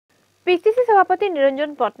PCC सभापति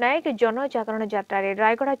निरंजन पटनायक जन जागरण यात्रा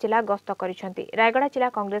रायगड़ा जिला गस्त करिसेंती। रायगड़ा जिला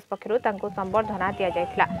कांग्रेस पक्षरु तांको संबर्धना दिया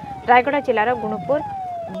जायतिला। रायगड़ा जिलार गुणपुर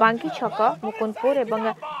बांकी छक मुकुंदपुर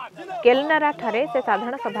एवं केलनारा ठारे से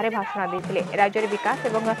साधारण सभा भाषण देते। राज्य विकास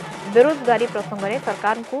एवं बेरोजगारी प्रसंग में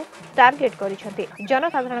सरकार को टार्गेट करिसेंती।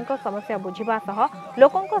 जनसाधारण समस्या बुझिबा सह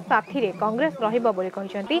लोकंक साथी रे कांग्रेस रहिबो बोली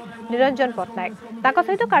कहिसेंती निरंजन पटनायक। ताका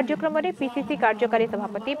सहित कार्यक्रम में पीसीसी कार्यकारी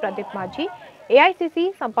सभापति प्रदीप माझी,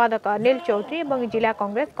 एआईसीसी संपादक अनिल चौधरी एवं जिला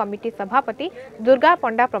कांग्रेस कमिटी सभापति दुर्गा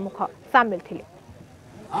पंडा प्रमुख सामिल थिले।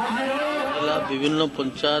 विभिन्न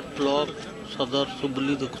पंचायत ब्लॉक सदर सब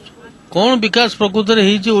बुली देखु कौन विकास प्रकृत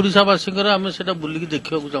में ओडावासी आम से बुलिक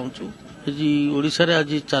देखा चाहूँ। ओडिशा रे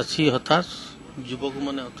आज चाषी हताश, युवक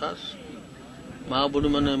मैंने हताश, माँ बुढ़ी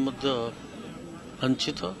मैंने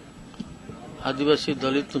वंचित, आदिवासी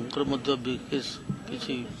दलित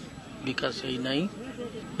किसी विकास है नहीं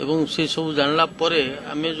एवं से सब जानला परे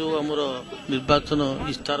आमे जो आमर निर्वाचन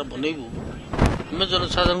इस्तार बनइबू आम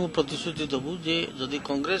जनसाधारण को प्रतिश्रुति दबू जे जदि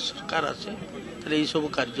कांग्रेस सरकार आसे तो यही सब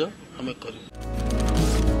कार्य आम करूँ।